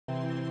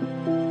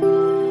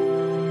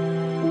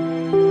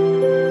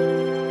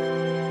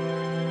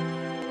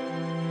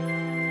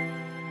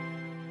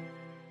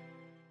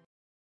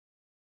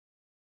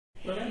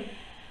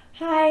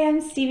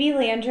I'm Stevie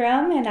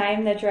Landrum, and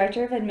I'm the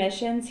Director of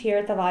Admissions here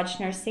at the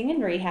Lodge Nursing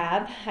and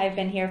Rehab. I've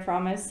been here for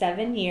almost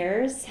 7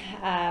 years.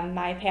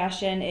 My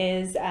passion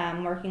is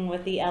working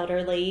with the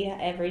elderly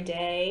every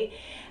day.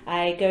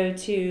 I go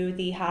to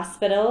the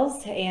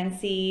hospitals and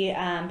see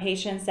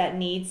patients that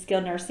need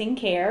skilled nursing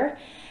care.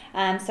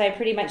 So I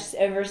pretty much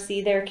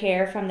oversee their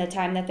care from the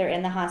time that they're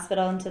in the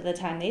hospital until the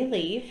time they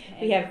leave.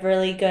 We have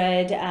really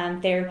good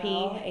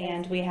therapy,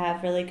 and we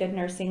have really good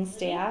nursing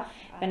staff.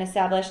 Been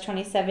established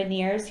 27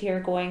 years here,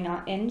 going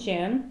on in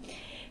June.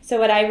 So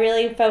what I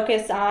really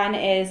focus on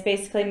is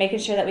basically making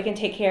sure that we can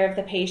take care of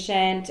the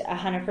patient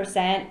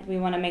 100%. We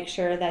want to make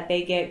sure that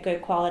they get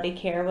good quality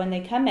care when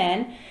they come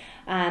in.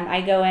 I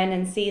go in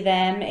and see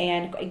them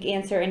and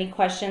answer any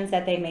questions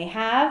that they may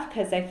have,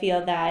 because I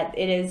feel that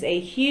it is a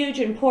huge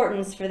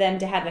importance for them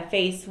to have a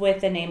face with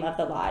the name of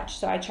the lodge.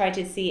 So I try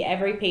to see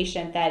every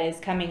patient that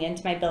is coming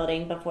into my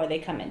building before they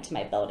come into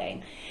my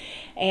building.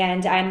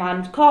 And I'm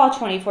on call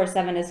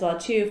 24/7 as well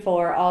too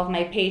for all of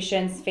my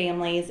patients,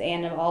 families,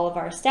 and all of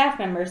our staff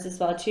members as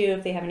well too,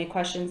 if they have any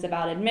questions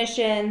about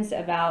admissions,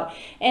 about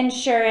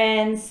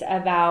insurance,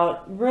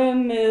 about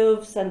room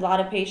moves. A lot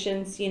of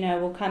patients,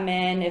 will come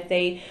in if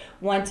they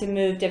want to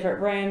move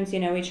different rooms.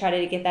 We try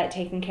to get that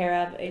taken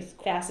care of as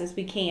fast as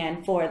we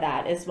can for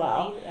that as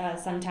well.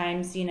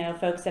 Sometimes,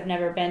 folks have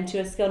never been to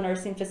a skilled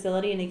nursing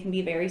facility, and it can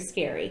be very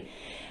scary.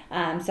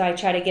 So I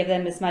try to give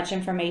them as much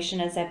information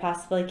as I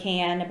possibly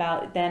can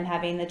about them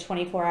having the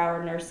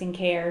 24-hour nursing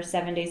care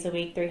 7 days a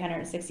week,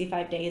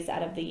 365 days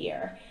out of the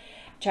year.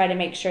 Try to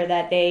make sure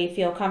that they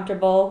feel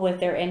comfortable with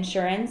their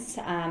insurance,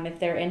 if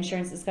their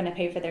insurance is going to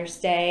pay for their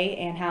stay,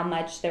 and how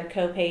much their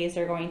co-pays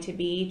are going to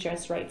be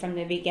just right from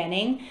the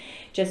beginning,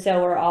 just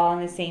so we're all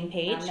on the same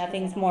page.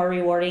 Nothing's more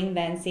rewarding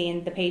than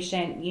seeing the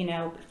patient,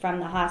 from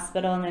the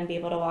hospital and then be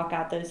able to walk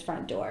out those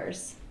front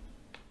doors.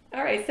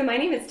 All right, so my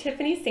name is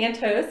Tiffany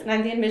Santos, and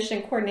I'm the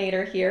admission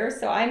coordinator here.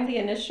 So I'm the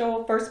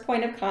initial first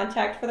point of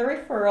contact for the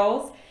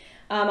referrals.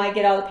 I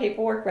get all the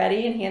paperwork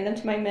ready and hand them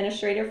to my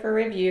administrator for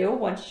review.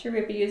 Once she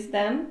reviews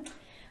them,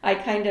 I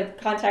kind of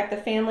contact the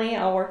family.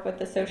 I'll work with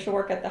the social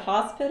work at the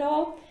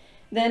hospital.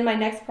 Then my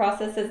next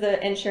process is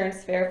the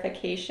insurance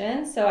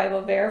verification. So I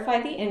will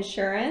verify the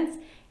insurance,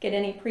 get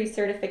any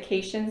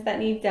pre-certifications that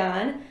need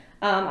done.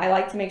 I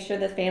like to make sure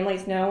the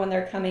families know when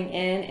they're coming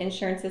in,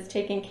 insurance is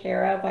taken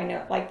care of.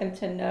 I like them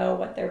to know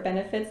what their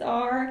benefits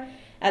are,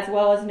 as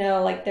well as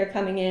know they're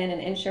coming in and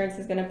insurance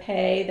is going to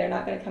pay. They're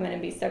not going to come in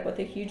and be stuck with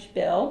a huge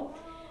bill.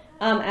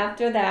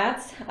 After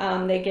that,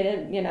 they get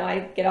it. I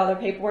get all their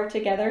paperwork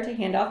together to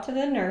hand off to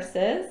the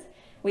nurses.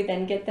 We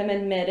then get them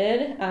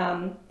admitted.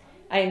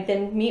 I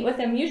then meet with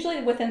them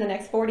usually within the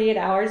next 48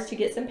 hours to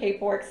get some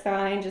paperwork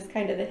signed, just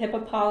kind of the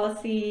HIPAA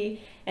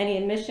policy, any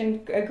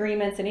admission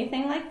agreements,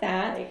 anything like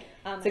that.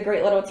 It's a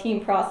great little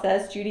team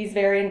process. Judy's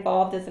very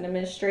involved as an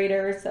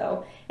administrator,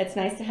 so it's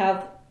nice to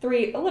have a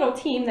little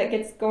team that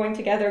gets going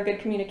together, good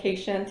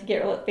communication to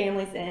get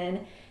families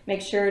in,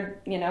 make sure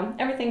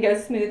everything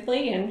goes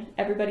smoothly and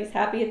everybody's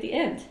happy at the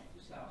end.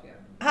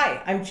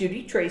 Hi, I'm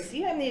Judy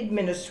Tracy. I'm the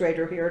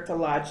administrator here at the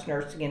Lodge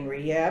Nursing and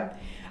Rehab.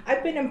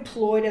 I've been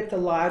employed at the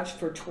Lodge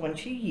for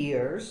 20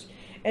 years,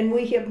 and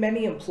we have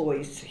many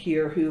employees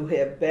here who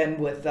have been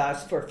with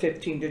us for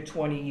 15 to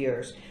 20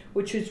 years,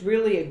 which is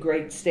really a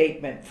great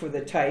statement for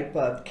the type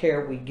of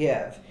care we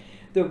give.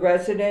 The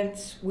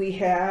residents we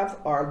have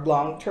are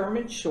long-term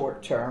and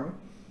short-term.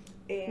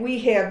 We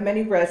have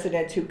many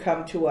residents who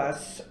come to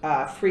us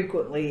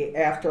frequently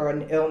after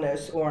an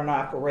illness or an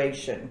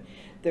operation.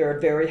 They're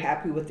very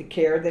happy with the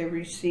care they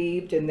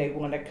received, and they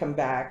want to come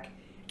back.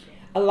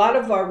 A lot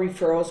of our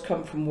referrals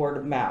come from word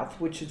of mouth,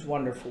 which is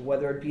wonderful,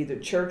 whether it be the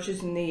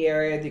churches in the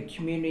area, the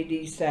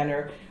community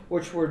center,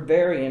 which we're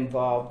very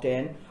involved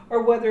in,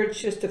 or whether it's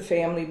just a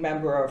family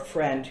member or a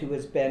friend who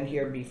has been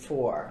here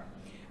before.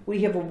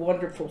 We have a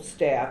wonderful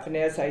staff, and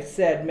as I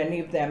said,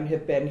 many of them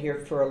have been here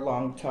for a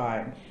long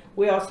time.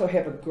 We also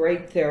have a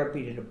great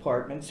therapy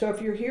department, so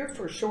if you're here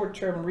for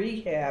short-term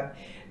rehab,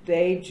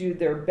 they do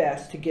their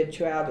best to get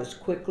you out as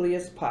quickly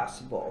as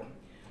possible.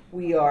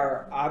 We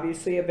are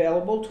obviously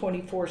available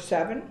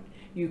 24/7.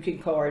 You can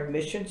call our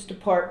admissions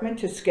department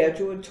to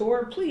schedule a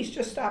tour. Please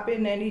just stop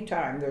in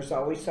anytime. There's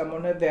always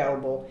someone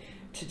available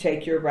to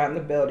take you around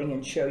the building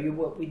and show you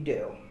what we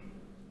do.